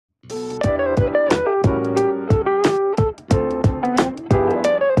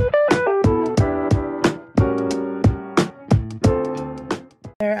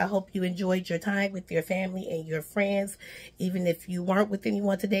you enjoyed your time with your family and your friends. Even if you weren't with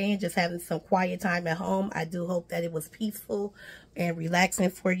anyone today and just having some quiet time at home, I do hope that it was peaceful and relaxing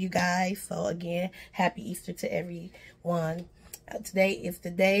for you guys. So again, happy Easter to everyone. Today is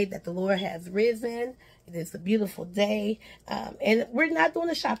the day that the Lord has risen. It is a beautiful day. And we're not doing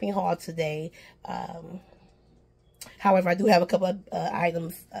a shopping haul today. However, I do have a couple of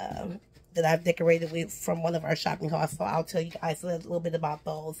items that I've decorated with from one of our shopping hauls. So I'll tell you guys a little bit about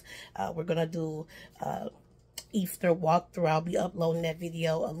those. We're going to do Easter walkthrough. I'll be uploading that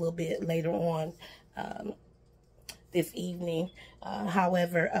video a little bit later on this evening.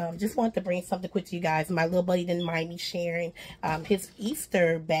 However, just wanted to bring something quick to you guys. My little buddy didn't mind me sharing his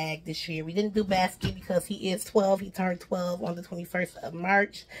Easter bag this year. We didn't do basket because he is 12. He turned 12 on the 21st of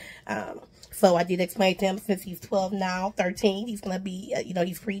March. So I did explain to him, since he's 12 now, 13, he's going to be, you know,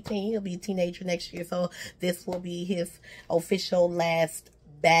 he's preteen. He'll be a teenager next year. So this will be his official last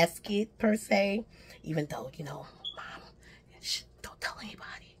basket, per se. Even though, you know, Mom, don't tell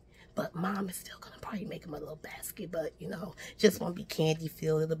anybody. But Mom is still going to probably make him a little basket. But, you know, just won't be candy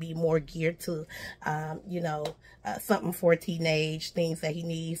filled. It'll be more geared to, you know, something for teenage, things that he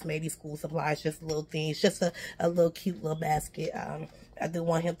needs. Maybe school supplies, just little things. Just a little cute little basket. I do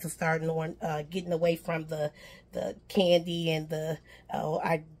want him to start knowing, getting away from the candy and the,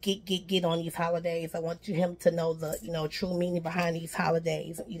 I get on these holidays. I want him to know the, you know, true meaning behind these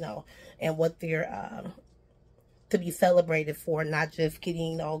holidays, you know, and what they're, to be celebrated for, not just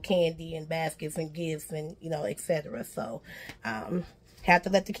getting, you know, candy and baskets and gifts and, you know, etc. So, have to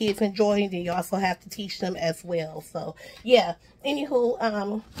let the kids enjoy, and then you also have to teach them as well. So, yeah.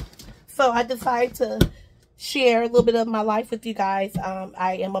 Anywho, so I decided to share a little bit of my life with you guys.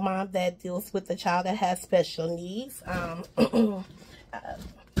 I am a mom that deals with a child that has special needs. And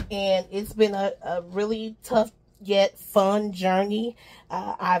it's been a really tough yet fun journey.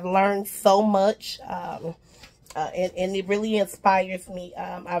 I've learned so much. And it really inspires me.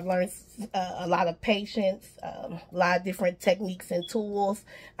 I've learned a lot of patience, a lot of different techniques and tools.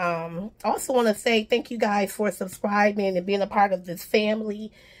 I also want to say thank you guys for subscribing and being a part of this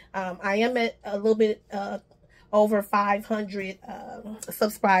family. I am at a little bit over 500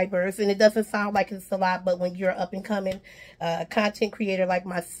 subscribers, and it doesn't sound like it's a lot, but when you're an up-and-coming content creator like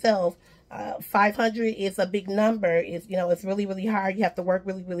myself, 500 is a big number. It's, you know, it's really, really hard. You have to work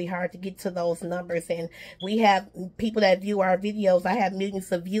really, really hard to get to those numbers. And we have people that view our videos. I have millions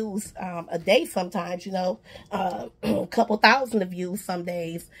of views a day sometimes, you know, a couple thousand of views some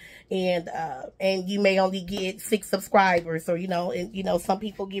days. And you may only get 6 subscribers, or, you know, and, you know, some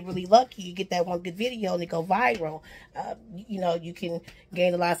people get really lucky. You get that one good video and it go viral. You know, you can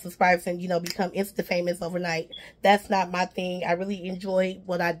gain a lot of subscribers and, you know, become Insta famous overnight. That's not my thing. I really enjoy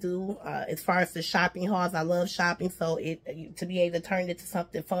what I do. As far as the shopping hauls, I love shopping. So to be able to turn it to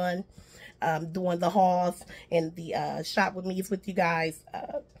something fun, doing the hauls and the shop with me with you guys,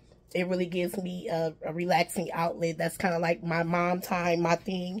 it really gives me a relaxing outlet. That's kind of like my mom time, my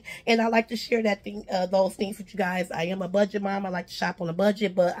thing. And I like to share that thing, those things with you guys. I am a budget mom. I like to shop on a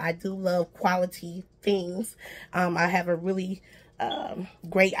budget, but I do love quality things. I have a really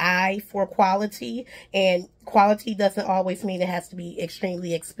great eye for quality, and quality doesn't always mean it has to be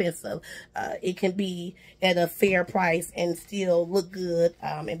extremely expensive. It can be at a fair price and still look good,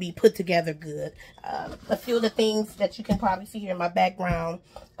 and be put together good. A few of the things that you can probably see here in my background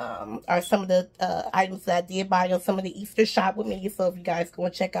are some of the items that I did buy on some of the Easter shop with me. So if you guys go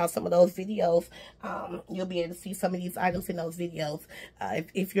and check out some of those videos, you'll be able to see some of these items in those videos.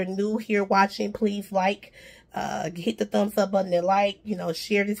 If you're new here watching, please like, hit the thumbs up button and like, you know,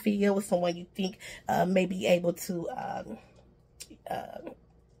 share this video with someone you think may be able to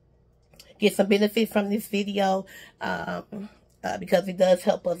get some benefit from this video, because it does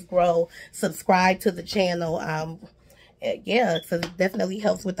help us grow. Subscribe to the channel. Yeah, so it definitely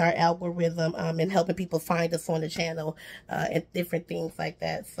helps with our algorithm, and helping people find us on the channel, and different things like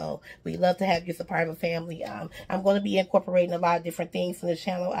that. So we love to have you as a part of a family. I'm going to be incorporating a lot of different things in the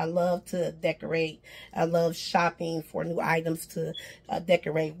channel. I love to decorate. I love shopping for new items to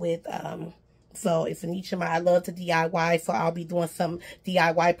decorate with. So it's a niche of mine. I love to DIY, so I'll be doing some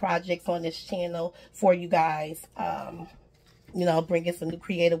DIY projects on this channel for you guys. You know, bringing some new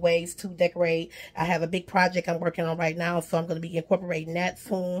creative ways to decorate. I have a big project I'm working on right now, so I'm going to be incorporating that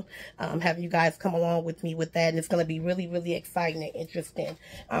soon. Having you guys come along with me with that, and it's going to be really, really exciting and interesting.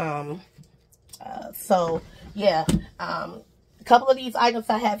 So, yeah. a couple of these items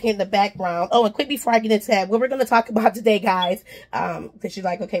I have here in the background. Oh, and quick before I get into that, what we're going to talk about today, guys, because you're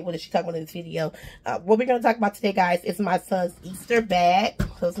like, okay, what is she talking about in this video? What we're going to talk about today, guys, is my son's Easter bag.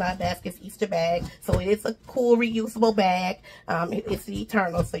 So it's not a basket, it's Easter bag. So it is a cool reusable bag. It's the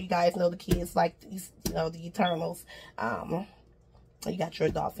Eternals. So you guys know the kids like, you know, the Eternals. You got your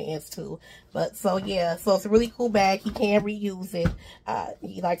adult fans too. But so yeah, so it's a really cool bag. He can reuse it.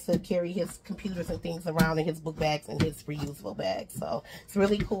 He likes to carry his computers and things around in his book bags and his reusable bag. So it's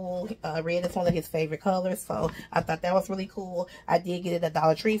really cool. Red is one of his favorite colors. So I thought that was really cool. I did get it at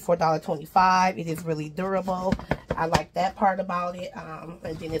Dollar Tree for $1.25. It is really durable. I like that part about it.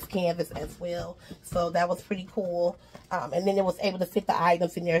 And then it's canvas as well. So that was pretty cool. And then it was able to fit the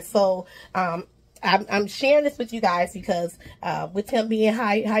items in there. So I'm sharing this with you guys because with him being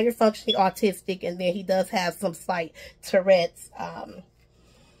higher functioning autistic, and then he does have some slight Tourette's, I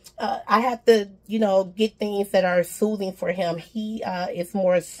have to, you know, get things that are soothing for him. He is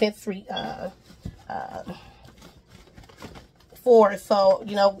more sensory so,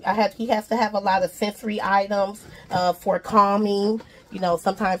 you know, he has to have a lot of sensory items for calming. You know,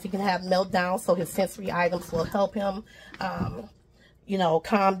 sometimes he can have meltdowns, so his sensory items will help him you know,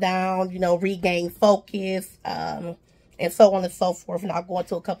 calm down, you know, regain focus, and so on and so forth. And I'll go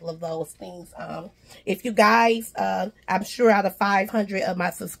into a couple of those things. If you guys, I'm sure out of 500 of my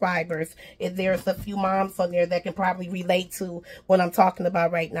subscribers, if there's a few moms on there that can probably relate to what I'm talking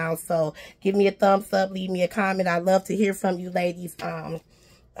about right now. So give me a thumbs up, leave me a comment. I'd love to hear from you ladies.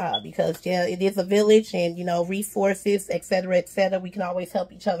 Because yeah, it is a village, and you know, resources, etc., we can always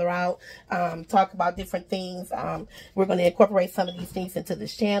help each other out, talk about different things. We're going to incorporate some of these things into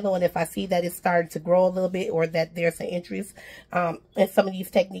this channel, and if I see that it's starting to grow a little bit, or that there's an interest in some of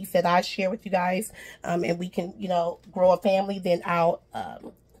these techniques that I share with you guys, and we can, you know, grow a family, then I'll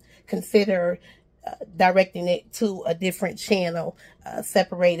consider directing it to a different channel,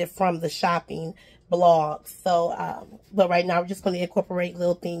 separated from the shopping blogs. So but right now we're just going to incorporate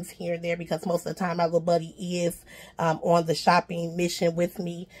little things here and there, because most of the time my little buddy is on the shopping mission with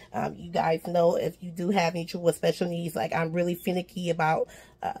me. You guys know, if you do have any children with special needs, like, I'm really finicky about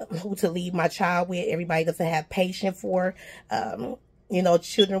who to leave my child with. Everybody doesn't have patience for you know,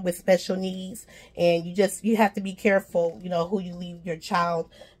 children with special needs, and you have to be careful, you know, who you leave your child,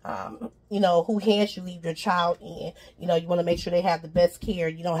 you know, who hands you leave your child in. You know, you want to make sure they have the best care.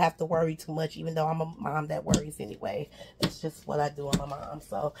 You don't have to worry too much, even though I'm a mom that worries anyway. It's just what I do. I'm a mom.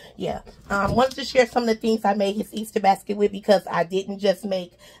 So yeah, wanted to share some of the things I made his Easter basket with, because I didn't just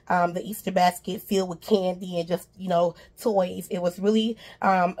make the Easter basket filled with candy and just, you know, toys. It was really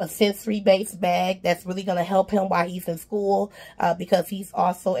a sensory based bag that's really going to help him while he's in school, because he's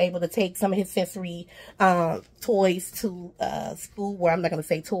also able to take some of his sensory toys to school. Where I'm not going to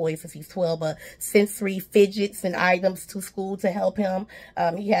say toys if he's 12, but sensory fidgets and items to school to help him.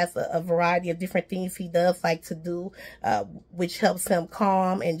 He has a variety of different things he does like to do, which helps him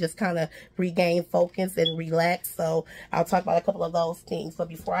calm and just kind of regain focus and relax. So I'll talk about a couple of those things. But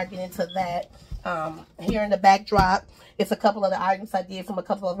before I get into that, here in the backdrop, it's a couple of the items I did from a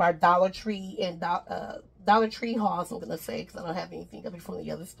couple of our Dollar Tree and Dollar Tree hauls, I'm going to say, because I don't have anything up from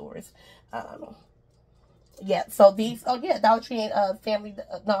the other stores. Yeah, so these, oh yeah, Dollar Tree and Family,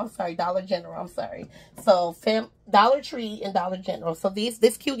 no, I'm sorry, Dollar General, I'm sorry. So Dollar Tree and Dollar General. So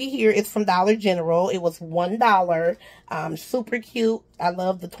this cutie here is from Dollar General. It was $1. Super cute. I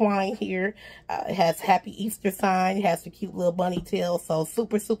love the twine here. It has Happy Easter sign. It has the cute little bunny tail. So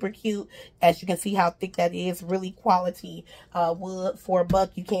super, super cute. As you can see how thick that is. Really quality wood. For $1,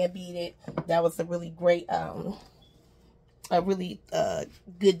 you can't beat it. That was a really great, a really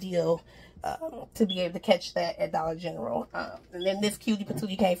good deal. To be able to catch that at Dollar General. And then this cutie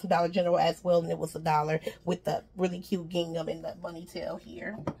patootie came from Dollar General as well, and it was $1 with the really cute gingham and the bunny tail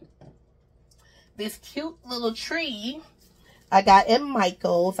here. This cute little tree I got at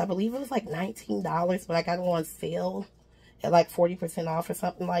Michael's. I believe it was like $19, but I got it on sale at like 40% off or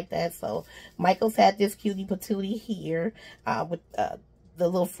something like that. So Michael's had this cutie patootie here with the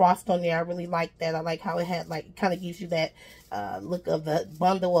little frost on there. I really like that. I like how it had, like, it kind of gives you that look of the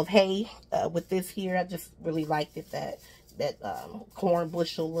bundle of hay with this here. I just really liked it, that corn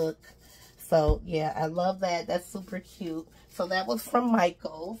bushel look. So yeah, I love that. That's super cute. So that was from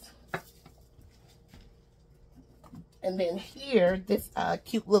Michael's. And then here, this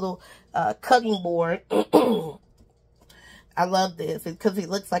cute little cutting board. I love this because it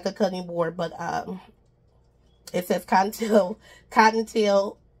looks like a cutting board, but it says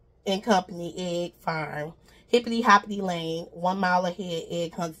Cottontail and Company Egg Farm. Hippity Hoppity Lane, 1 mile ahead,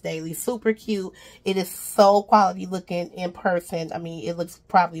 egg hunts daily. Super cute. It is so quality looking in person. I mean, it looks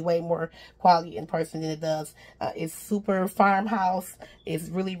probably way more quality in person than it does. It's super farmhouse. It's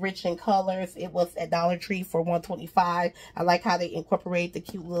really rich in colors. It was at Dollar Tree for $125. I like how they incorporate the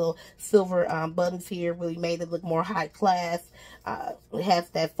cute little silver buttons here. Really made it look more high class. It has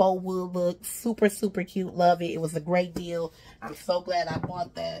that faux wood look. Super, super cute. Love it. It was a great deal. I'm so glad I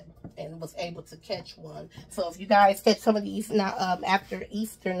bought that and was able to catch one. So if you guys catch some of these now after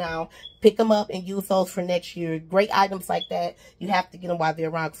Easter now, pick them up and use those for next year. Great items like that. You have to get them while they're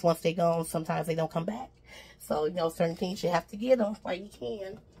around, because once they're gone, sometimes they don't come back. So, you know, certain things you have to get them while you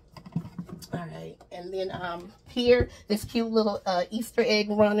can. All right, and then here, this cute little Easter egg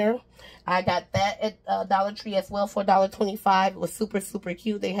runner. I got that at Dollar Tree as well for $1.25. It was super, super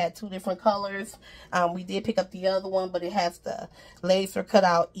cute. They had 2 different colors. We did pick up the other one, but it has the laser cut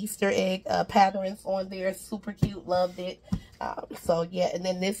out Easter egg patterns on there. Super cute. Loved it. So, yeah, and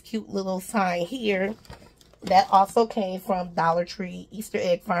then this cute little sign here. That also came from Dollar Tree, Easter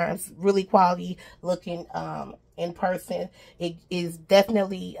Egg Farms. Really quality looking in person. It is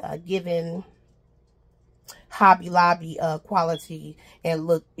definitely given Hobby Lobby quality and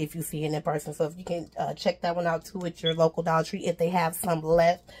look if you see it in person. So if you can check that one out too at your local Dollar Tree, if they have some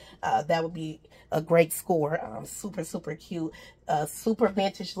left, that would be a great score. Super, super cute. Super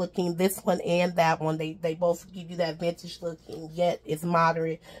vintage looking. This one and that one, they both give you that vintage looking, yet it's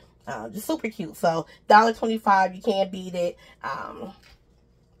moderate. Just super cute. So $1.25, you can't beat it.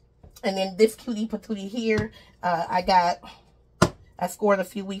 And then this cutie patootie here, I scored a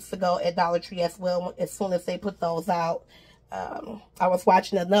few weeks ago at Dollar Tree as well, as soon as they put those out. I was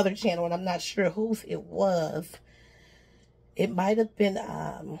watching another channel, and I'm not sure whose it was. It might have been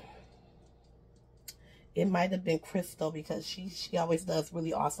Crystal, because she always does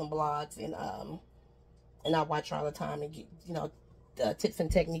really awesome vlogs, and I watch her all the time and get, you know, tips and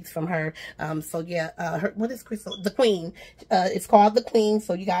techniques from her. So yeah, what is Crystal? The Queen. It's called The Queen.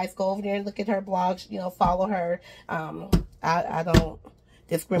 So you guys go over there and look at her blogs, you know, follow her. I don't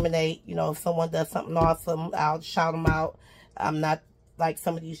discriminate. You know, if someone does something awesome, I'll shout them out. I'm not like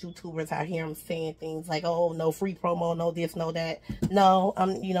some of these YouTubers. I hear them saying things like, oh, no free promo, no this, no that. No,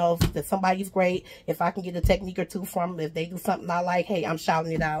 you know, if somebody's great, if I can get a technique or two from them, if they do something I like, hey, I'm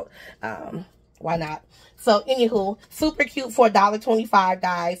shouting it out. Why not? So, anywho, super cute for $1.25,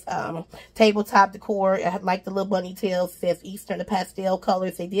 guys. Tabletop decor. I like the little bunny tails. Says Easter in the pastel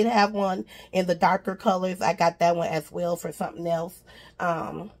colors. They did have one in the darker colors. I got that one as well for something else.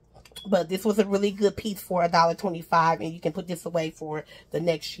 But this was a really good piece for $1.25, and you can put this away for the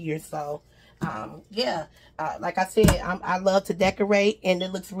next year. So, yeah, like I said, I love to decorate, and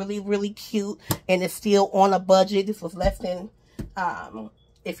it looks really, really cute, and it's still on a budget. This was less than,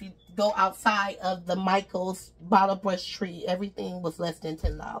 if you go outside of the Michael's bottle brush tree, everything was less than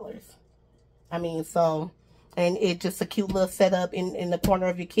 $10. I mean, so, and it's just a cute little setup in the corner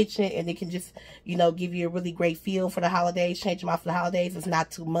of your kitchen, and it can just, you know, give you a really great feel for the holidays. Change them out for the holidays. It's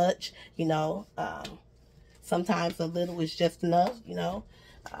not too much, you know. Sometimes a little is just enough, you know.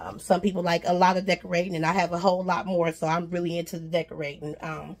 Some people like a lot of decorating, and I have a whole lot more, so I'm really into the decorating.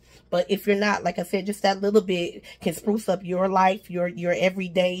 But if you're not, like I said, just that little bit can spruce up your life, your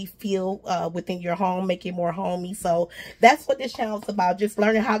everyday feel within your home, make it more homey. So that's what this channel is about, just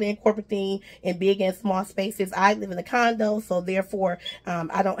learning how to incorporate things in big and small spaces. I live in a condo, so therefore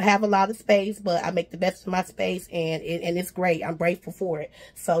I don't have a lot of space, but I make the best of my space, and it's great. I'm grateful for it.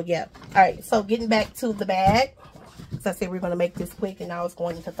 So yeah. All right, so getting back to the bag. So I said we're going to make this quick, and now it's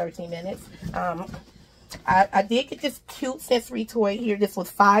going into 13 minutes. I did get this cute sensory toy here. This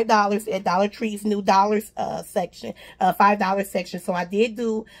was $5 at Dollar Tree's new dollars section, $5 section. So I did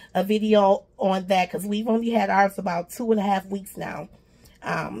do a video on that, because we've only had ours about 2.5 weeks now.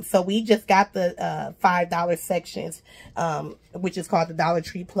 So we just got the $5 sections, which is called the Dollar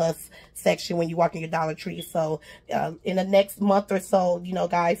Tree Plus section when you walk in your Dollar Tree. So in the next month or so, you know,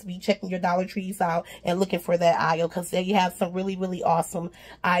 guys, be checking your Dollar Trees out and looking for that aisle, because there you have some really, really awesome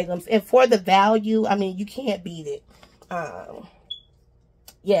items. And for the value, I mean, you can't beat it.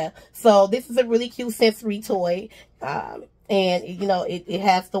 Yeah, so this is a really cute sensory toy. And, you know, it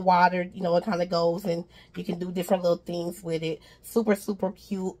has the water, you know, it kind of goes, and you can do different little things with it. Super, super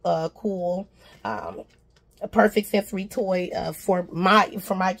cute, cool. A perfect sensory toy for my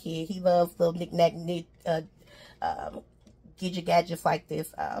kid. He loves the knick-knack gadgets like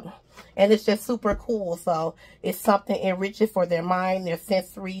this. And it's just super cool. So it's something enriching for their mind, their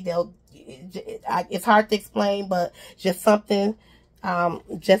sensory. It's hard to explain, but just something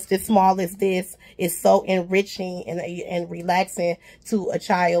just as small as this, is so enriching and relaxing to a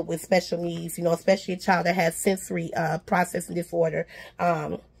child with special needs, you know, especially a child that has sensory processing disorder,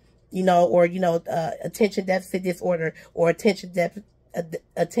 you know, or, you know, attention deficit disorder, or attention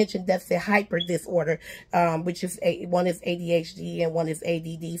deficit hyper disorder, which is one is ADHD and one is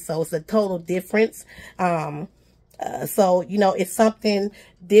ADD. So it's a total difference. So, you know, it's something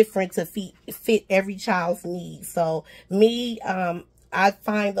different to fit every child's needs. So me, I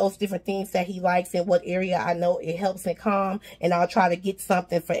find those different things that he likes in what area I know it helps him calm, and I'll try to get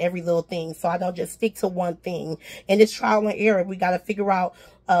something for every little thing. So I don't just stick to one thing. And it's trial and error. We got to figure out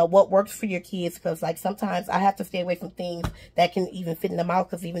what works for your kids, because like sometimes I have to stay away from things that can even fit in the mouth,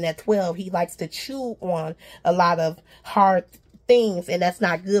 because even at 12 he likes to chew on a lot of hard things, and that's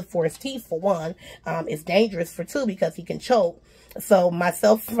not good for his teeth, for one. It's dangerous for two, because he can choke. So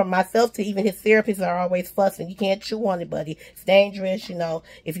from myself to even his therapists are always fussing, you can't chew on it, buddy, it's dangerous. You know,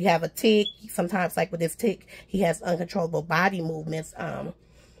 if you have a tick, sometimes like with this tick, he has uncontrollable body movements.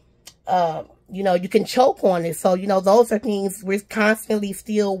 You know, you can choke on it. So, you know, those are things we're constantly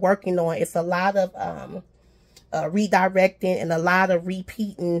still working on. It's a lot of redirecting and a lot of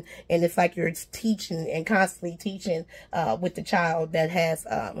repeating, and it's like you're teaching and constantly teaching with the child that has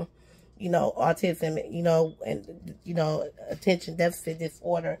you know, autism, you know, and, you know, attention deficit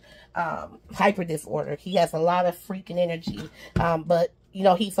disorder, hyper disorder. He has a lot of freaking energy, but you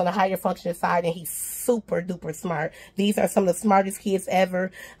know, he's on the higher functioning side, and he's super duper smart. These are some of the smartest kids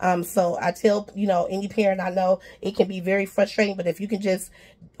ever. So I tell, you know, any parent I know, it can be very frustrating, but if you can just,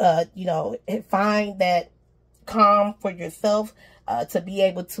 you know, find that calm for yourself, to be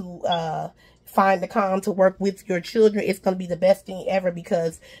able to, find the calm to work with your children, it's going to be the best thing ever,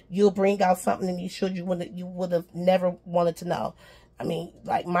 because you'll bring out something in these children you would have never wanted to know. I mean,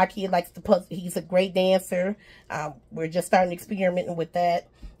 like my kid likes to puzzle. He's a great dancer. We're just starting experimenting with that.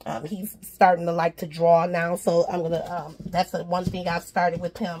 He's starting to like to draw now. So I'm going to, that's the one thing I've started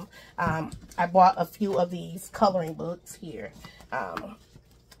with him. I bought a few of these coloring books here.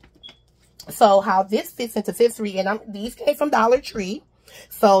 So how this fits into sensory, and these came from Dollar Tree.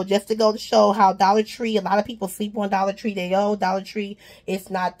 So just to go to show how Dollar Tree, a lot of people sleep on Dollar Tree. They, oh, Dollar Tree, it's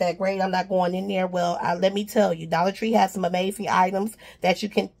not that great, I'm not going in there. Well, let me tell you, Dollar Tree has some amazing items that you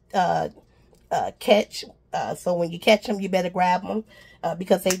can catch. So when you catch them, you better grab them,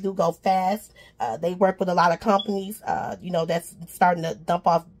 because they do go fast. They work with a lot of companies, you know, that's starting to dump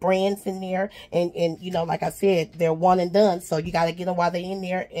off brands in there. And you know, like I said, they're one and done. So you got to get them while they're in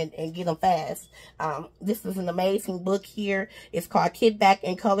there and get them fast. This is an amazing book here. It's called Kid Back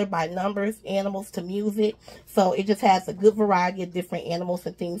in Color by Numbers, Animals to Music. So it just has a good variety of different animals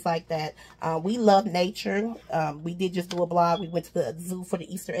and things like that. We love nature. We did just do a blog. We went to the zoo for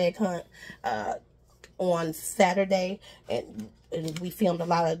the Easter egg hunt on Saturday, and we filmed a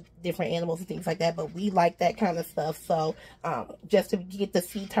lot of different animals and things like that, but we like that kind of stuff. So just to get to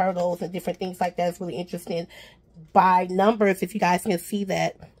see turtles and different things like that is really interesting. By numbers, if you guys can see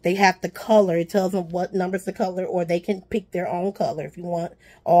that, they have the color. It tells them what numbers to color, or they can pick their own color. If you want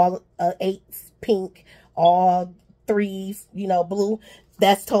all 8s pink, all 3s, you know, blue,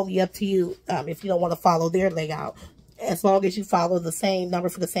 that's totally up to you. If you don't want to follow their layout, as long as you follow the same number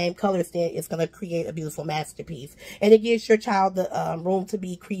for the same colors, then it's going to create a beautiful masterpiece. And it gives your child the room to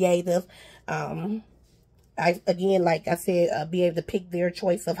be creative. Again, like I said, be able to pick their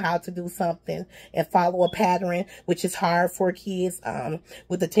choice of how to do something and follow a pattern, which is hard for kids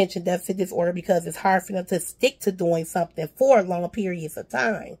with attention deficit disorder, because it's hard for them to stick to doing something for long periods of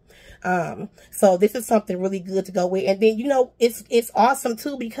time. So this is something really good to go with. And then, you know, it's awesome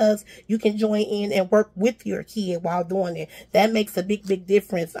too, because you can join in and work with your kid while doing it. That makes a big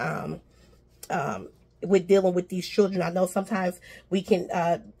difference. With dealing with these children. I know sometimes we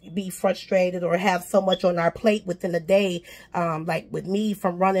can be frustrated or have so much on our plate within a day. Like with me,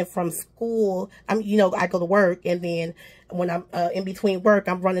 from running from school, you know, I go to work, and then when I'm in between work,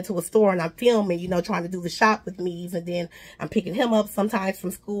 I'm running to a store and I'm filming, you know, trying to do the shop with me. And then I'm picking him up sometimes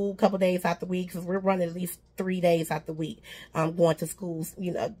from school a couple days out the week, because we're running at least 3 days out the week. Going to schools,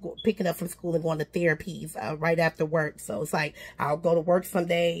 you know, picking up from school and going to therapies right after work. So it's like, I'll go to work some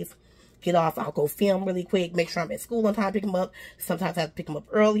days, get off, I'll go film really quick, make sure I'm at school on time to pick them up. Sometimes I have to pick them up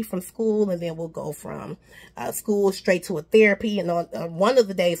early from school, and then we'll go from school straight to a therapy. And on one of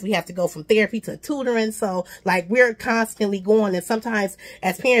the days, we have to go from therapy to tutoring. So, like, we're constantly going. And sometimes,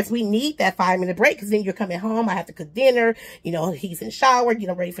 as parents, we need that 5-minute break, because then you're coming home, I have to cook dinner, you know, he's in the shower, you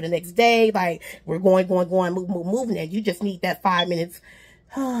know, ready for the next day. Like, we're going, moving, and you just need that 5 minutes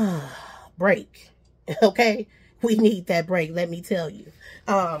break. Okay? We need that break, let me tell you.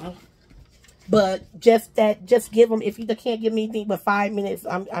 But just give them, if you can't give me anything but 5 minutes,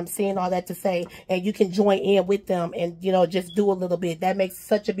 I'm saying all that to say, and you can join in with them and, you know, just do a little bit. That makes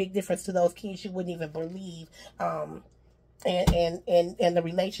such a big difference to those kids you wouldn't even believe. And the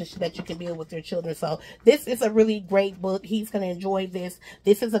relationship that you can build with your children. So this is a really great book. He's going to enjoy this.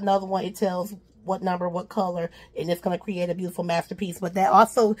 This is another one. It tells what number, what color, and it's going to create a beautiful masterpiece. But that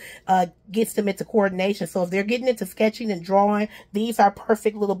also gets them into coordination. So if they're getting into sketching and drawing, these are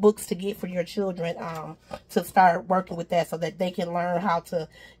perfect little books to get for your children to start working with that, so that they can learn how to,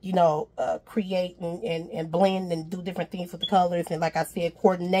 you know, create and blend and do different things with the colors. And like I said,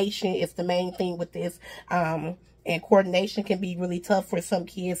 coordination is the main thing with this. And coordination can be really tough for some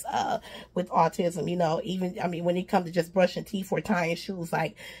kids with autism, you know, even, I mean, when it comes to just brushing teeth or tying shoes.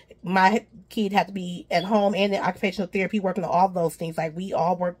 Like, my kid had to be at home and in occupational therapy working on all those things. Like, we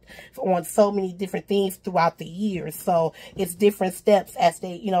all worked on so many different things throughout the years. So it's different steps as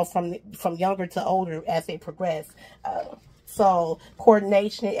they, you know, from younger to older as they progress. So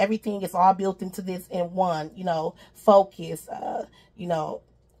coordination, everything is all built into this in one, you know, focus, you know,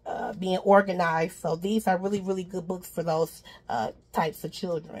 being organized. So these are really, really good books for those types of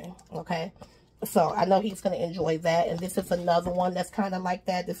children. Okay. So I know he's going to enjoy that. And this is another one that's kind of like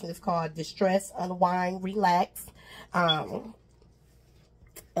that. This one is called Distress, Unwind, Relax.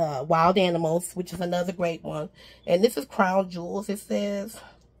 Wild Animals, which is another great one. And this is Crown Jewels, it says.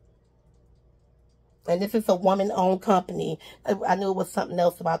 And this is a woman-owned company. I knew it was something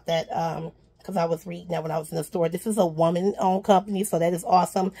else about that because I was reading that when I was in the store. This is a woman-owned company, so that is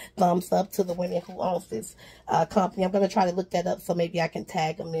awesome. Thumbs up to the women who owns this company. I'm going to try to look that up so maybe I can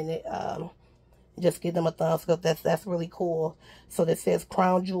tag them in it. Just give them a thumbs up. That's really cool. So this says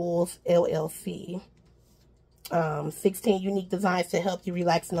Crown Jewels LLC. 16 unique designs to help you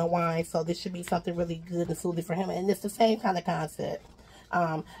relax and unwind. So this should be something really good and soothing for him. And it's the same kind of concept.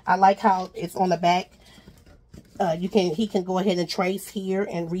 I like how it's on the back. He can go ahead and trace here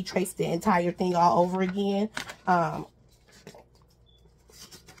and retrace the entire thing all over again.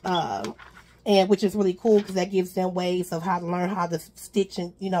 And which is really cool because that gives them ways of how to learn how to stitch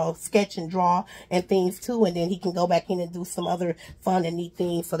and, you know, sketch and draw and things too. And then he can go back in and do some other fun and neat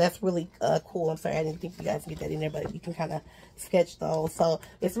things. So that's really cool. I'm sorry, I didn't think you guys could get that in there, but you can kind of sketch those. So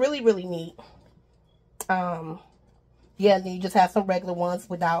it's really, really neat. Yeah, and then you just have some regular ones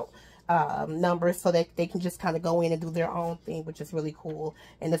without numbers so that they can just kind of go in and do their own thing, which is really cool.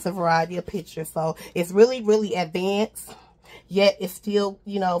 And it's a variety of pictures. So it's really, really advanced. Yet it's still,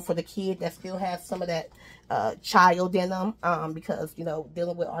 you know, for the kid that still has some of that child in them, because, you know,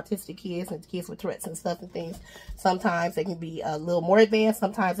 dealing with autistic kids and kids with Tourette's and stuff and things, sometimes they can be a little more advanced,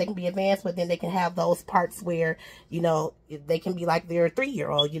 sometimes they can be advanced, but then they can have those parts where, you know, they can be like their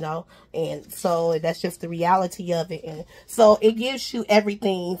 3-year-old, you know, and so that's just the reality of it. And so it gives you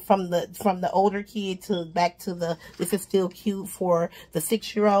everything from the older kid to back to this is still cute for the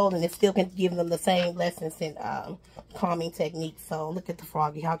 6-year-old, and it still can give them the same lessons and calming techniques. So look at the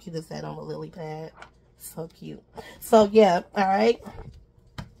froggy, how cute is that on the lily pad? So cute. So yeah, all right.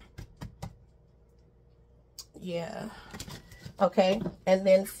 Yeah. Okay. And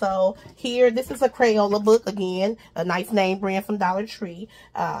then so here, this is a Crayola book again, a nice name brand from Dollar Tree.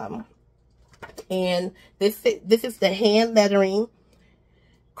 And this is the hand lettering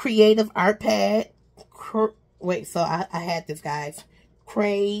creative art pad. Wait, so I had this, guys.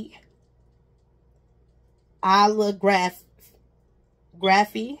 Crayolography.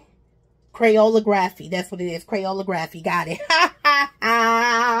 Crayolography. That's what it is. Crayolography. Got it.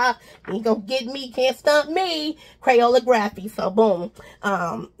 Ain't gonna get me. Can't stump me. Crayolography. So, boom.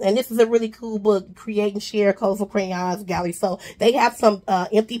 And this is a really cool book. Create and share colorful crayons gallery. So, they have some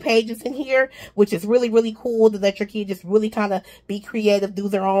empty pages in here, which is really, really cool to let your kid just really kind of be creative, do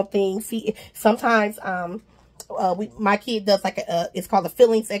their own thing. See, sometimes, my kid does like it's called a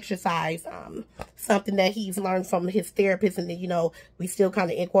feelings exercise, something that he's learned from his therapist, and then, you know, we still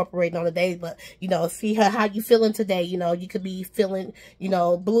kind of incorporate on a day, but, you know, see how you feeling today. You know, you could be feeling, you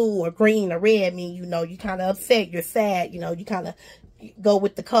know, blue or green or red. I mean, you know, you kind of upset, you're sad, you know, you kind of go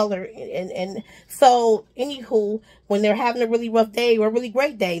with the color. And so anywho, when they're having a really rough day or a really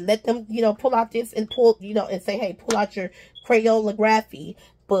great day, let them, you know, pull out this and pull, you know, and say, hey, pull out your Crayolography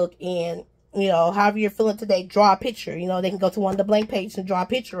book, and, you know, however you're feeling today, draw a picture. You know, they can go to one of the blank pages and draw a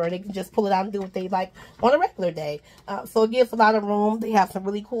picture, or they can just pull it out and do what they like on a regular day. So it gives a lot of room. They have some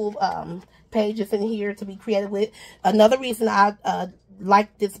really cool pages in here to be creative with. Another reason I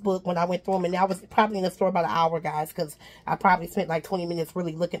liked this book when I went through them, and I was probably in the store about an hour, guys, because I probably spent like 20 minutes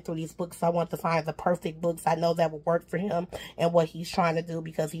really looking through these books. So I want to find the perfect books I know that will work for him and what he's trying to do,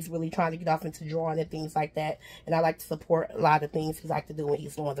 because he's really trying to get off into drawing and things like that. And I like to support a lot of things he likes to do when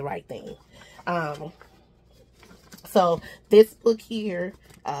he's doing the right thing. So this book here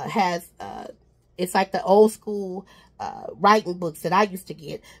has, it's like the old school writing books that I used to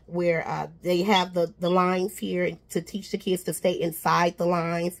get, where they have the lines here to teach the kids to stay inside the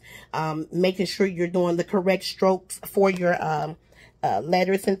lines, making sure you're doing the correct strokes for your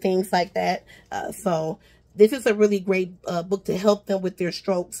letters and things like that. So this is a really great book to help them with their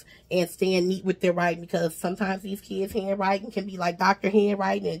strokes and staying neat with their writing, because sometimes these kids' handwriting can be like doctor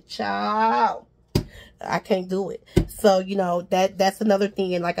handwriting, and child, I can't do it. So, you know, that's another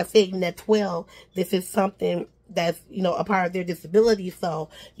thing. And like I said, even at 12, this is something that's, you know, a part of their disability. So,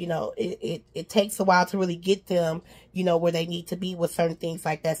 you know, it takes a while to really get them, you know, where they need to be with certain things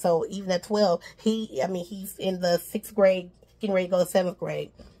like that. So even at 12, he's in the 6th grade, getting ready to go to 7th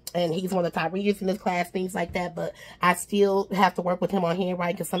grade. And he's one of the top readers in his class, things like that. But I still have to work with him on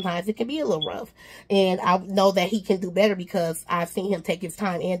handwriting, because sometimes it can be a little rough. And I know that he can do better because I've seen him take his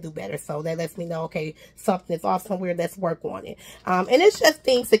time and do better. So that lets me know, okay, something is off somewhere, let's work on it. And it's just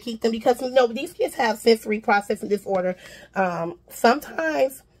things to keep them, because, you know, these kids have sensory processing disorder.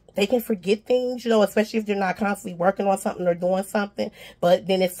 Sometimes they can forget things, you know, especially if they're not constantly working on something or doing something. But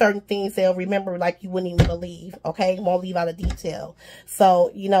then there's certain things they'll remember like you wouldn't even believe, okay? Won't leave out a detail.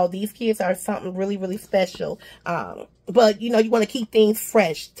 So, you know, these kids are something really, really special. But, you know, you want to keep things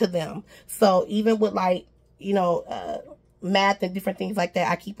fresh to them. So even with, like, you know, math and different things like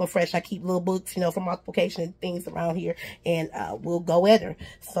that, I keep them fresh. I keep little books, you know, for multiplication and things around here, and we'll go at her.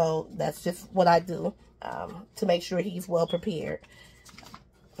 So that's just what I do to make sure he's well prepared.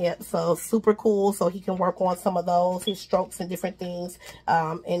 Yep, so super cool. So he can work on some of those, his strokes and different things.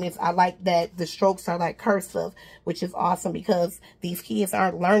 And I like that the strokes are like cursive, which is awesome, because these kids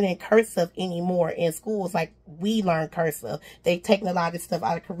aren't learning cursive anymore in schools like we learn cursive. They've taken a lot of stuff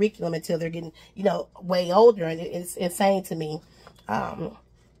out of curriculum until they're getting, you know, way older. And it's insane to me,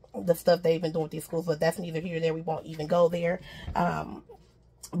 the stuff they've been doing with these schools. But that's neither here nor there. We won't even go there.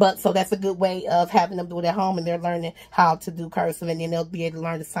 But so that's a good way of having them do it at home, and they're learning how to do cursive, and then they'll be able to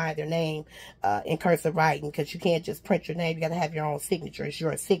learn to sign their name in cursive writing, because you can't just print your name. You got to have your own signature. It's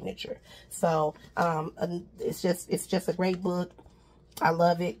your signature. So it's just a great book. I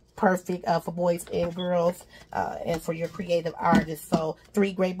love it. Perfect for boys and girls, and for your creative artists. So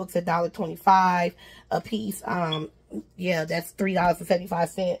 3 great books at $1.25 a piece. Yeah, that's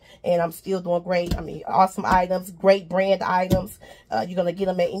 $3.75, and I'm still doing great. I mean, awesome items, great brand items. You're gonna get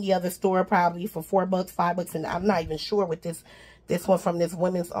them at any other store probably for $4, $5, and I'm not even sure with this one from this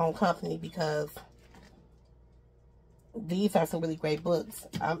women's owned company, because these are some really great books.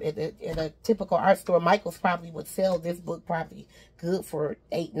 At a typical art store, Michael's probably would sell this book probably good for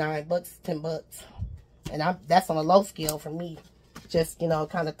 $8, $9, $10, and that's on a low scale for me. Just, you know,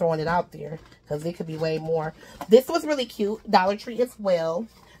 kind of throwing it out there, because it could be way more. This was really cute. Dollar Tree as well.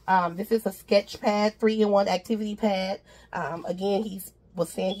 This is a sketch pad, 3-in-1 activity pad. Again, was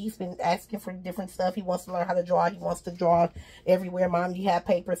saying he's been asking for different stuff. He wants to learn how to draw. He wants to draw everywhere. Mom, you have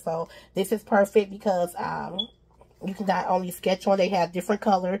paper. So this is perfect, because you can not only sketch on, they have different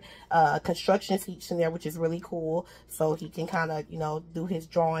color construction sheets in there, which is really cool. So he can kind of, you know, do his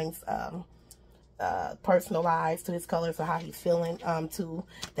drawings personalized to his colors or how he's feeling to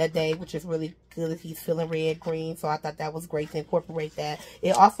that day, which is really good if he's feeling red, green. So I thought that was great to incorporate that.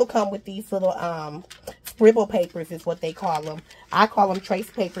 It also comes with these little scribble papers is what they call them. I call them trace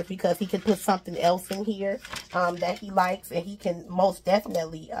papers, because he can put something else in here that he likes, and he can most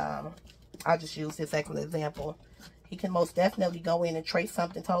definitely I'll just use this as an example. He can most definitely go in and trace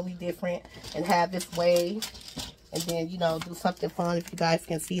something totally different and have this wave, and then, you know, do something fun. If you guys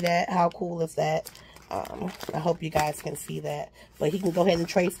can see that, how cool is that? I hope you guys can see that. But he can go ahead and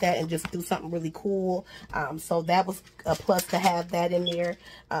trace that and just do something really cool. So that was a plus to have that in there.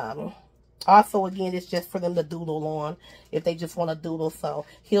 Also, again, it's just for them to doodle on if they just want to doodle. So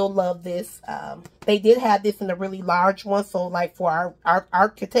he'll love this. They did have this in a really large one. So like for our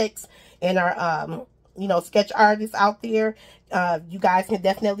architects and our you know, sketch artists out there, you guys can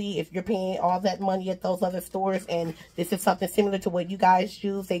definitely, if you're paying all that money at those other stores, and this is something similar to what you guys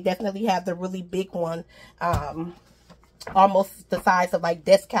use, they definitely have the really big one, almost the size of like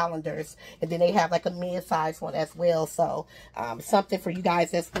desk calendars, and then they have like a mid-size one as well. So something for you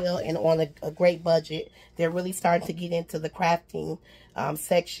guys as well, and on a great budget. They're really starting to get into the crafting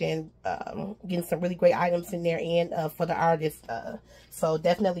section, getting some really great items in there, and for the artists. So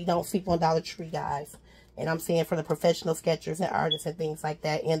definitely don't sleep on Dollar Tree, guys. And I'm saying for the professional sketchers and artists and things like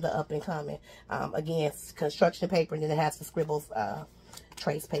that, and the up and coming. Again, construction paper, and then it has the scribbles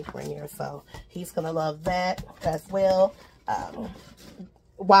trace paper in here. So he's gonna love that as well.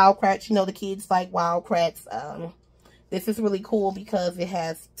 Wild Kratts, you know, the kids like Wild Kratts. This is really cool because it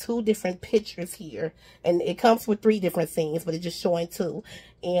has 2 different pictures here. And it comes with 3 different scenes, but it's just showing 2.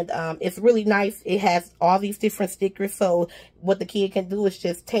 And it's really nice. It has all these different stickers. So what the kid can do is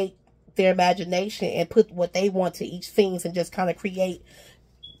just take their imagination and put what they want to each scene and just kind of create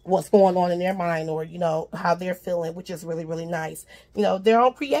what's going on in their mind, or, you know, how they're feeling, which is really, really nice. You know, their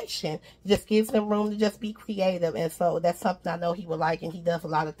own creation. It just gives them room to just be creative. And so that's something I know he would like. And he does a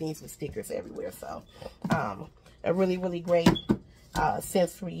lot of things with stickers everywhere. So, a really, really great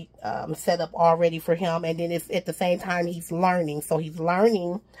sensory setup already for him. And then it's at the same time he's learning. So he's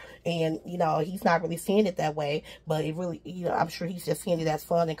learning, and, you know, he's not really seeing it that way, but it really, you know, I'm sure he's just seeing it as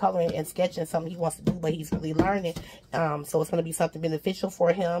fun and coloring and sketching, something he wants to do, but he's really learning. So it's going to be something beneficial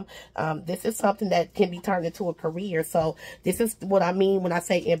for him. This is something that can be turned into a career. So this is what I mean when I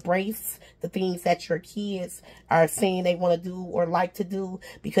say embrace the things that your kids are saying they want to do or like to do,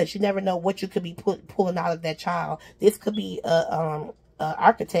 because you never know what you could be pulling out of that child. This could be a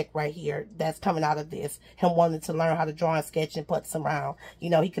architect right here that's coming out of this, him wanting to learn how to draw and sketch and put some around. You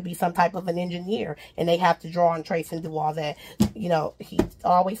know, he could be some type of an engineer, and they have to draw and trace and do all that. You know, he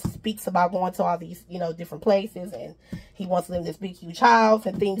always speaks about going to all these, you know, different places, and he wants to live in this big huge house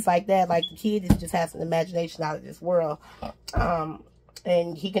and things like that. Like, the kid just has an imagination out of this world.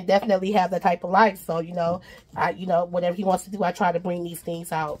 And he can definitely have that type of life. So, you know, you know, whatever he wants to do, I try to bring these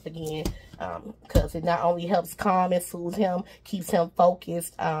things out again, because it not only helps calm and soothe him, keeps him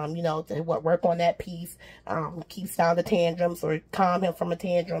focused, you know, to work on that piece, keeps down the tantrums or calm him from a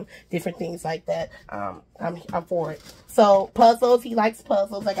tantrum, different things like that. I'm for it. So puzzles, he likes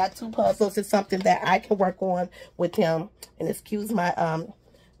puzzles. I got 2 puzzles. It's something that I can work on with him. And excuse my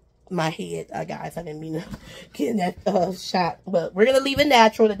my head, guys, I didn't mean to get in that shot, but we're gonna leave it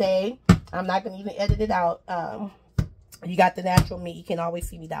natural today. I'm not gonna even edit it out. You got the natural me. You can always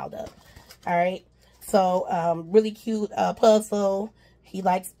see me dialed up. All right, so really cute puzzle. He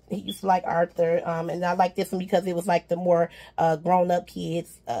used to like Arthur, and I like this one because it was like the more grown-up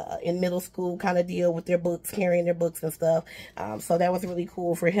kids in middle school kind of deal with their books, carrying their books and stuff. So that was really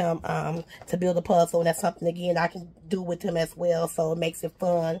cool for him to build a puzzle, and that's something, again, I can do with him as well, so it makes it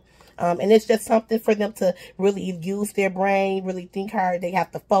fun. And it's just something for them to really use their brain, really think hard. They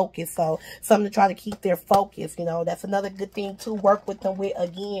have to focus. So something to try to keep their focus, you know. That's another good thing to work with them with,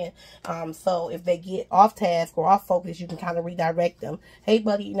 again. So if they get off task or off focus, you can kind of redirect them. Hey,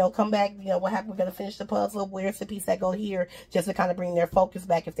 buddy, you know, come back. You know, what happened? We're going to finish the puzzle. Where's the piece that go here? Just to kind of bring their focus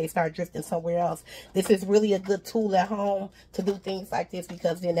back if they start drifting somewhere else. This is really a good tool at home to do things like this,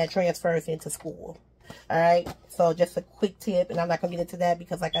 because then that transfers into school. All right, so just a quick tip, and I'm not gonna get into that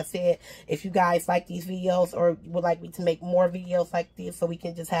because, like I said, if you guys like these videos or would like me to make more videos like this, so we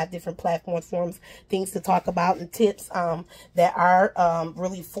can just have different platforms, forums, things to talk about, and tips that are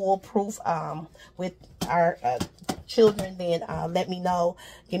really foolproof with our children, then let me know.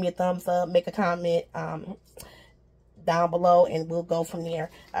 Give me a thumbs up, make a comment down below, and we'll go from there.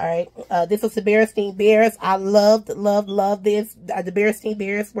 All right, this was the Berenstain Bears. I loved this. The Berenstain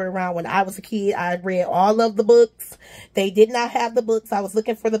Bears were around when I was a kid. I read all of the books. They did not have the books. I was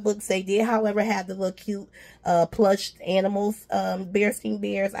looking for the books. They did, however, have the little cute plush animals, Berenstain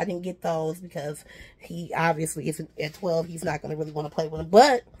Bears. I didn't get those because he obviously is at 12. He's not going to really want to play with them.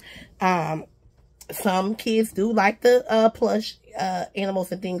 But some kids do like the plush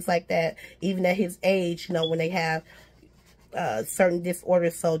animals and things like that, even at his age, you know, when they have certain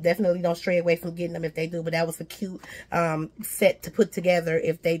disorders. So definitely don't stray away from getting them if they do. But that was a cute set to put together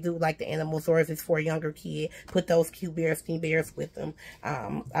if they do like the animals, or if it's for a younger kid, put those cute Berenstain Bears with them.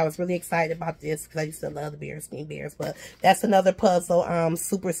 I was really excited about this because I used to love the Berenstain Bears. But that's another puzzle,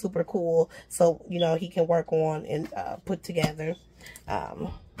 super, super cool. So, you know, he can work on and put together.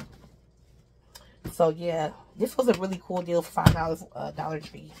 So yeah, this was a really cool deal for $5 Dollar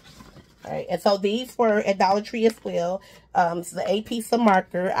Tree. All right, and so these were at Dollar Tree as well. It's the 8-piece of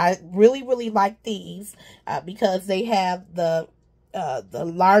marker. I really like these because they have the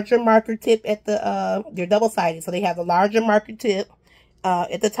larger marker tip at the they're double-sided, so they have the larger marker tip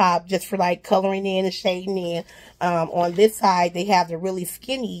at the top just for like coloring in and shading in. On this side they have the really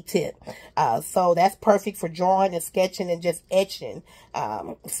skinny tip, so that's perfect for drawing and sketching and just etching.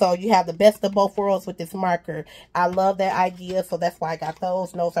 So you have the best of both worlds with this marker. I love that idea, so that's why I got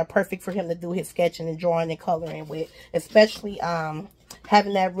those. And those are perfect for him to do his sketching and drawing and coloring with, especially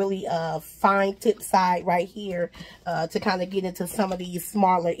having that really fine tip side right here to kind of get into some of these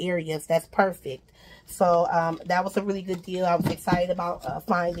smaller areas. That's perfect. So that was a really good deal. I was excited about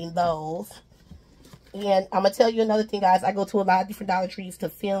finding those. And I'm going to tell you another thing, guys. I go to a lot of different Dollar Trees to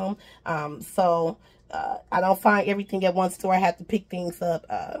film. I don't find everything at one store. I have to pick things up,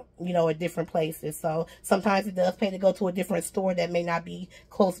 you know, at different places. So sometimes it does pay to go to a different store that may not be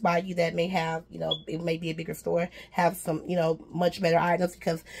close by you, that may have, you know, it may be a bigger store, have some, you know, much better items.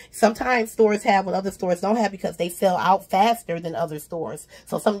 Because sometimes stores have what other stores don't have because they sell out faster than other stores.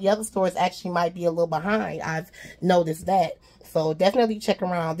 So some of the other stores actually might be a little behind. I've noticed that. So definitely check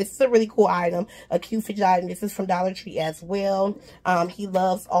around. This is a really cool item, a cute fidget item. This is from Dollar Tree as well. He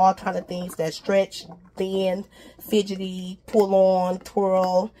loves all kind of things that stretch, bend, fidgety, pull on,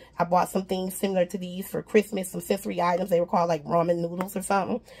 twirl. I bought some things similar to these for Christmas, some sensory items. They were called like ramen noodles or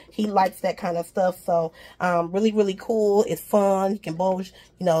something. He likes that kind of stuff. So really, really cool. It's fun. You can both,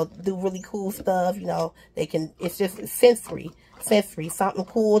 you know, do really cool stuff. You know, they can, it's just sensory, something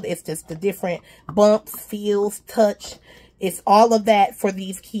cool. It's just the different bumps, feels, touch. It's all of that for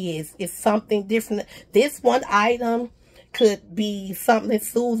these kids. It's something different. This one item could be something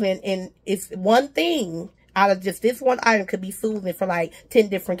soothing, and it's one thing out of just this one item could be soothing for like 10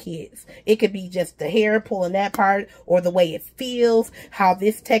 different kids. It could be just the hair pulling that part, or the way it feels, how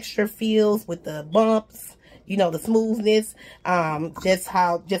this texture feels with the bumps, you know, the smoothness,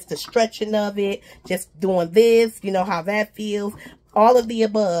 just the stretching of it, just doing this, you know, how that feels. All of the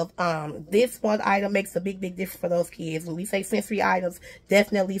above. This one item makes a big difference for those kids. When we say sensory items,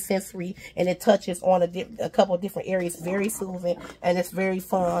 definitely sensory, and it touches on a couple of different areas. Very soothing, and it's very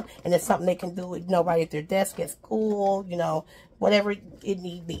fun, and it's something they can do, you know, right at their desk at school, you know, whatever it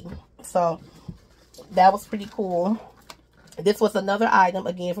need be. So that was pretty cool. This was another item,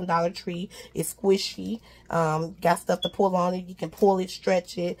 again, from Dollar Tree. It's squishy. Got stuff to pull on it. You can pull it,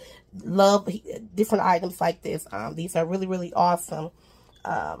 stretch it. Love different items like this. These are really, really awesome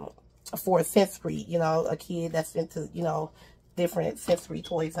for a sensory, you know, a kid that's into, you know, different sensory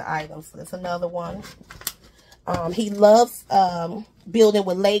toys and items. So that's another one. He loves building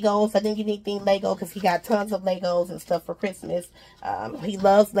with Legos. I didn't get anything Lego because he got tons of Legos and stuff for Christmas. He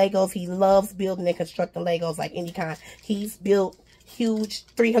loves Legos. He loves building and constructing Legos like any kind. He's built huge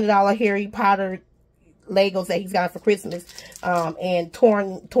 $300 Harry Potter Legos that he's got for Christmas, and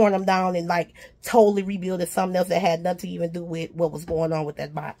torn them down and like totally rebuild something else that had nothing to even do with what was going on with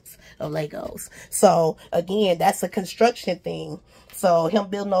that box of Legos. So again, that's a construction thing. So him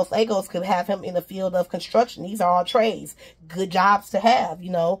building those Legos could have him in the field of construction. These are all trades, good jobs to have,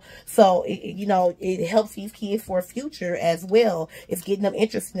 you know. So you know, it helps these kids for a future as well. It's getting them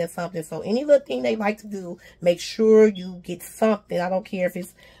interested in something. So any little thing they like to do, make sure you get something. I don't care if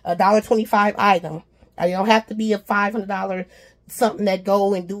it's a $1.25 item. You don't have to be a $500 something that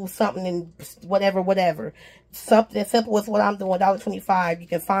go and do something and whatever. Something as simple as what I'm doing, $1.25. You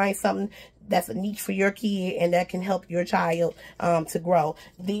can find something that's a niche for your kid and that can help your child to grow.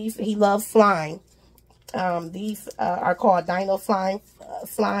 He loves slime. These are called Dino slime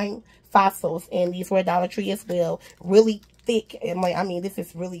fossils, and these were Dollar Tree as well. Really thick, and I mean, this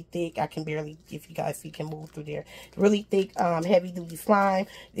is really thick. I can barely, if you guys see, can move through there. Really thick, heavy duty slime.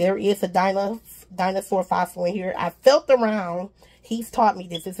 There is a dinosaur fossil in here. I felt around. He's taught me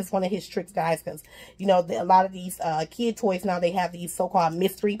this. This is one of his tricks, guys, because, you know, a lot of these kid toys now, they have these so-called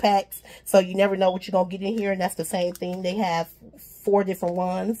mystery packs. So you never know what you're going to get in here, and that's the same thing. They have 4 different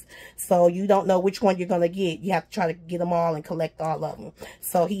ones. So you don't know which one you're going to get. You have to try to get them all and collect all of them.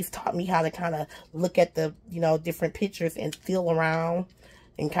 So he's taught me how to kind of look at the, you know, different pictures and feel around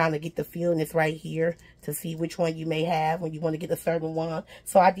and kind of get the feel. And it's right here to see which one you may have when you want to get a certain one.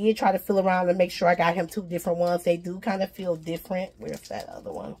 So I did try to feel around and make sure I got him 2 different ones. They do kind of feel different. Where's that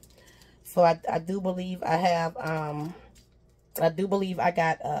other one? So I do believe I have, I do believe I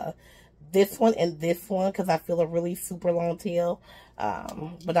got this one and this one because I feel a really super long tail.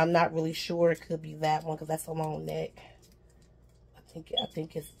 But I'm not really sure. It could be that one because that's a long neck. I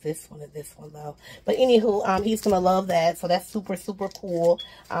think it's this one and this one though. But anywho, he's gonna love that. So that's super cool.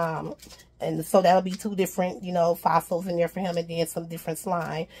 And so that'll be 2 different, you know, fossils in there for him, and then some different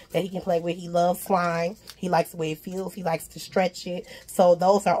slime that he can play with. He loves slime. He likes the way it feels. He likes to stretch it. So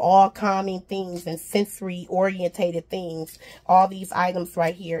those are all calming things and sensory orientated things. All these items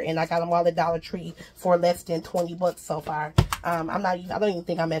right here, and I got them all at Dollar Tree for less than 20 bucks so far. I don't even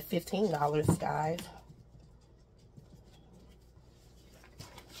think I'm at $15, guys.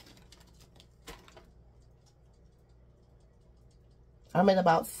 I'm at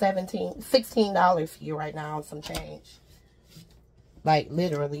about $16 here right now on some change. Like,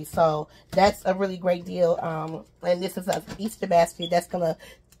 literally. So, that's a really great deal. And this is an Easter basket that's going to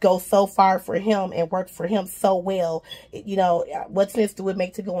go so far for him and work for him so well. You know, what sense do it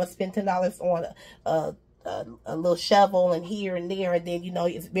make to go and spend $10 on a little shovel and here and there, and then, you know,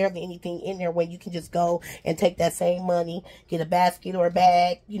 it's barely anything in there, when you can just go and take that same money, get a basket or a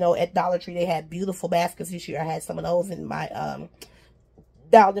bag. You know, at Dollar Tree, they had beautiful baskets this year. I had some of those in my,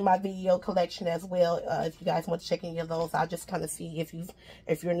 down in my video collection as well. If you guys want to check any of those, I'll just kind of see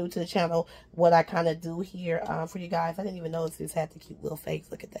if you're new to the channel, what I kind of do here for you guys. I didn't even notice this had the cute little face.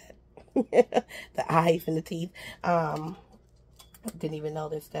 Look at that. The eyes and the teeth. Didn't even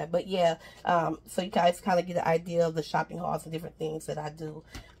notice that. But yeah, so you guys kind of get an idea of the shopping hauls and different things that I do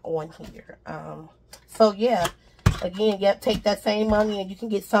on here. So yeah, again, yep, take that same money and you can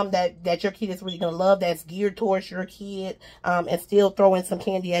get some that your kid is really gonna love, that's geared towards your kid, and still throw in some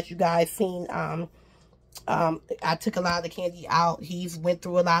candy. As you guys seen, I took a lot of the candy out. He's went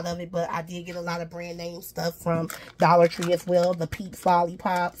through a lot of it, but I did get a lot of brand name stuff from Dollar Tree as well. The Peeps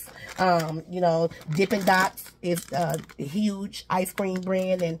lollipops, you know, Dippin' Dots is a huge ice cream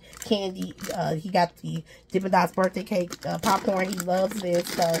brand and candy. He got the Dippin' Dots birthday cake popcorn. He loves this,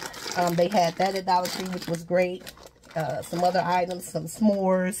 so they had that at Dollar Tree, which was great. Some other items, some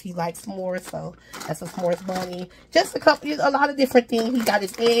s'mores. He likes s'mores, so that's a s'mores bunny. Just a lot of different things. He got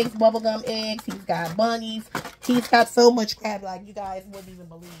his eggs, bubblegum eggs. He's got bunnies. He's got so much crap like you guys wouldn't even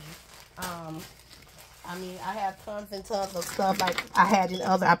believe. I mean, I have tons and tons of stuff. Like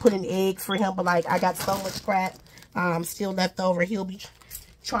I put in eggs for him, but like I got so much crap still left over. He'll be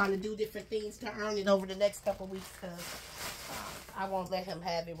trying to do different things to earn it over the next couple weeks, because I won't let him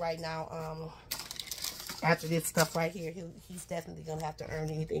have it right now. After this stuff right here, he's definitely gonna have to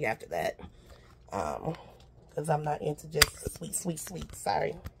earn anything after that, because I'm not into just sweet.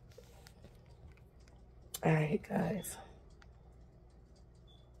 Sorry. All right, guys.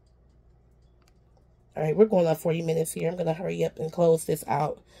 All right, we're going on 40 minutes here. I'm gonna hurry up and close this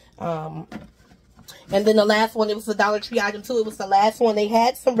out. And then the last one, it was a Dollar Tree item too. It was the last one. They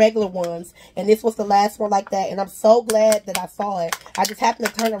had some regular ones, and this was the last one like that. And I'm so glad that I saw it. I just happened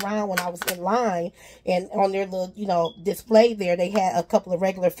to turn around when I was in line, and on their little, you know, display there, they had a couple of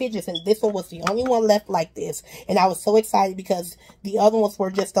regular fidgets, and this one was the only one left like this. And I was so excited because the other ones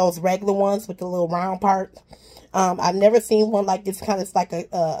were just those regular ones with the little round part. I've never seen one like this, kind of like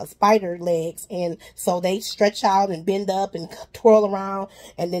a spider legs, and so they stretch out and bend up and twirl around,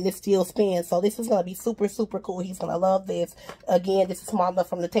 and then it still spins. So this is going to be super cool. He's going to love this. Again, this is small enough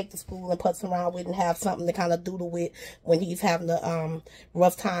for him to take to school and putz around with and have something to kind of doodle with when he's having a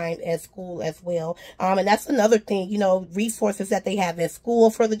rough time at school as well. And that's another thing, you know, resources that they have at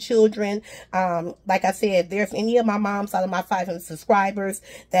school for the children. Like I said, there's any of my moms out of my 500 subscribers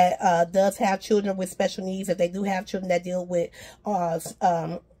that does have children with special needs, if they do have children that deal with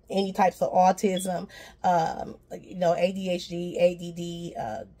any types of autism, you know, ADHD,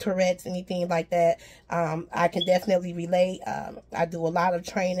 ADD, Tourette's, anything like that, I can definitely relate. I do a lot of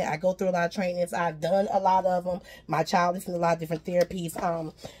training. I go through a lot of trainings. I've done a lot of them. My child is in a lot of different therapies.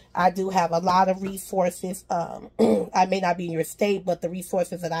 I do have a lot of resources. I may not be in your state, but the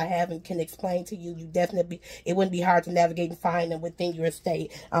resources that I have and can explain to you, it wouldn't be hard to navigate and find them within your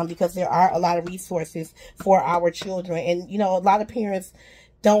state, because there are a lot of resources for our children. And, you know, a lot of parents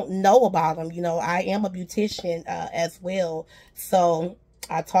don't know about them. You know, I am a beautician as well, so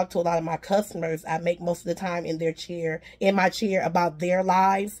I talk to a lot of my customers. I make most of the time in my chair about their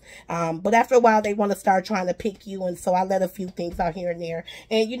lives. But after a while, they want to start trying to pick you. And so I let a few things out here and there.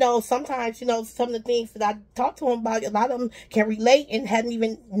 And, you know, sometimes, you know, some of the things that I talk to them about, a lot of them can relate and hadn't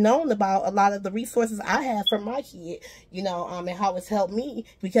even known about a lot of the resources I have for my kid, you know, and how it's helped me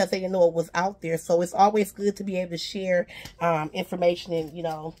because they didn't know it was out there. So it's always good to be able to share information and, you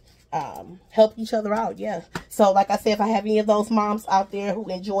know, help each other out. Yeah. So like I said, if I have any of those moms out there who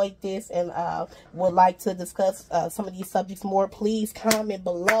enjoyed this and would like to discuss some of these subjects more, please comment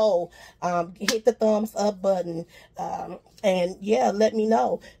below. Hit the thumbs up button, and yeah, let me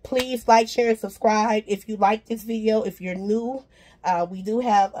know. Please like, share, and subscribe if you like this video. If you're new, we do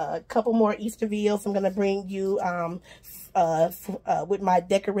have a couple more Easter videos I'm going to bring you with my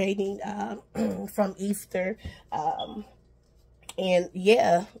decorating from Easter. And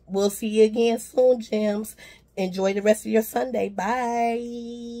yeah, we'll see you again soon, gems. Enjoy the rest of your Sunday. Bye.